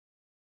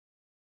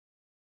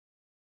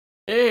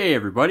Hey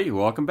everybody,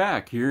 welcome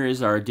back. Here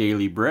is our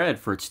daily bread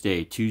for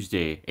today,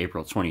 Tuesday,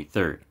 April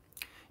 23rd.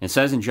 It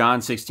says in John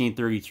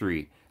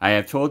 16:33, I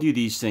have told you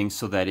these things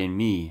so that in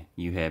me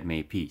you have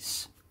made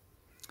peace.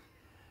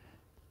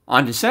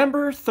 On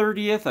December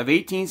 30th of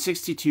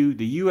 1862,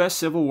 the U.S.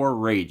 Civil War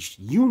raged.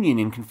 Union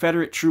and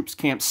Confederate troops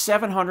camped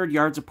 700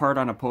 yards apart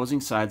on opposing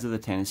sides of the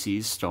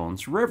Tennessee's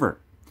Stones River.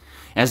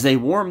 As they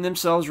warmed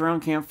themselves around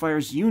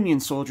campfires,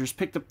 Union soldiers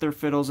picked up their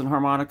fiddles and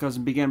harmonicas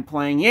and began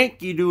playing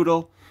Yankee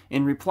Doodle.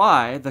 In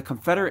reply, the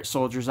Confederate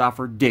soldiers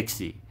offered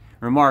Dixie.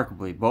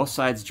 Remarkably, both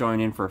sides joined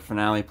in for a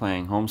finale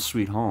playing Home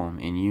Sweet Home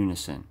in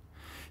unison.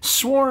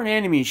 Sworn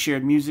enemies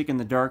shared music in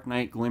the dark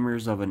night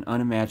glimmers of an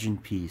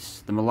unimagined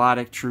peace. The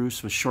melodic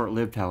truce was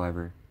short-lived,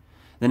 however.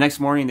 The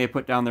next morning, they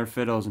put down their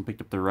fiddles and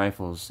picked up their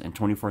rifles, and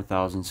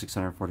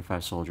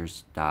 24,645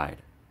 soldiers died.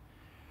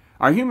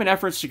 Our human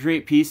efforts to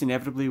create peace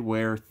inevitably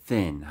wear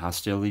thin.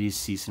 Hostilities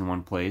cease in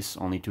one place,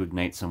 only to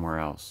ignite somewhere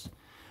else.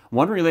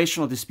 One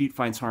relational dispute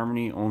finds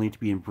harmony, only to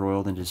be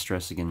embroiled in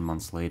distress again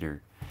months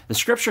later. The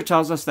scripture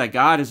tells us that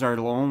God is our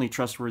only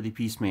trustworthy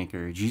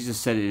peacemaker. Jesus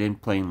said it in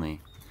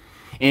plainly.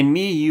 In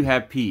me you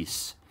have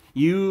peace.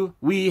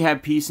 We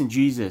have peace in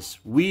Jesus.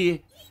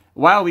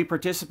 While we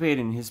participate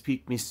in his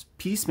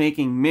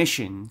peacemaking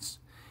missions,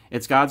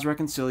 it's God's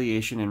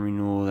reconciliation and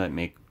renewal that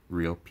make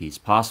real peace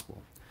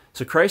possible.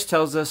 So Christ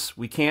tells us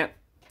we can't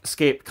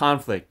escape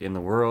conflict. In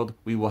the world,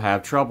 we will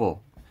have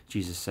trouble.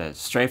 Jesus says,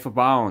 strife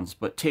abounds,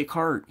 but take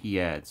heart, he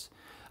adds.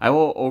 I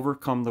will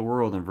overcome the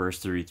world in verse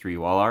 33.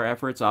 While our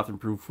efforts often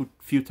prove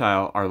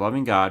futile, our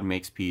loving God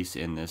makes peace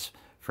in this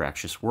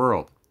fractious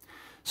world.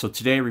 So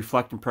today,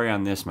 reflect and pray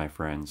on this, my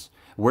friends.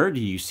 Where do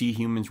you see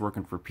humans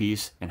working for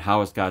peace, and how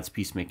is God's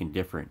peacemaking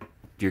different?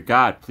 Dear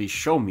God, please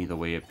show me the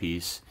way of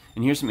peace.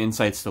 And here's some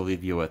insights to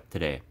leave you with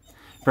today.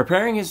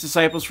 Preparing his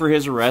disciples for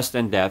his arrest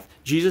and death,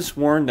 Jesus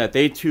warned that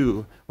they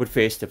too would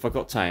face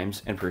difficult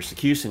times and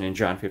persecution in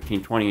John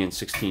 15:20 and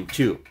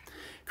 16:2.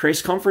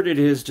 Christ comforted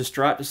his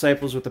distraught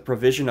disciples with the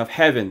provision of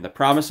heaven, the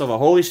promise of a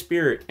Holy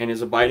Spirit, and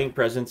his abiding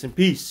presence and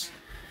peace.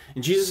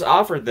 And Jesus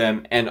offered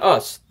them and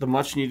us the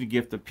much-needed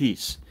gift of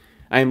peace.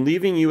 I am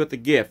leaving you with the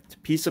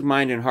gift, peace of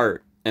mind and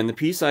heart, and the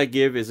peace I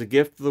give is a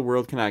gift the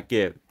world cannot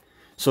give.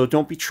 So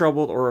don't be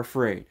troubled or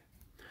afraid.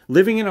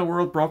 Living in a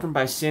world broken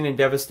by sin and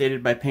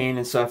devastated by pain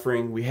and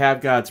suffering, we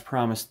have God's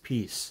promised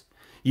peace.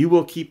 You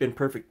will keep in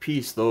perfect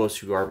peace those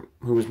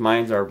whose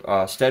minds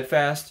are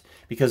steadfast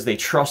because they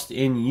trust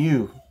in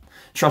you.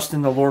 Trust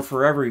in the Lord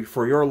forever,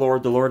 for your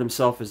Lord, the Lord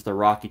himself, is the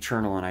rock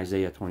eternal in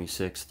Isaiah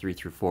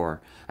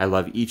 26:3-4. I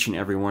love each and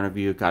every one of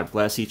you. God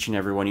bless each and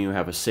every one of you.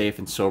 Have a safe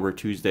and sober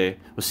Tuesday.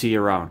 We'll see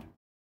you around.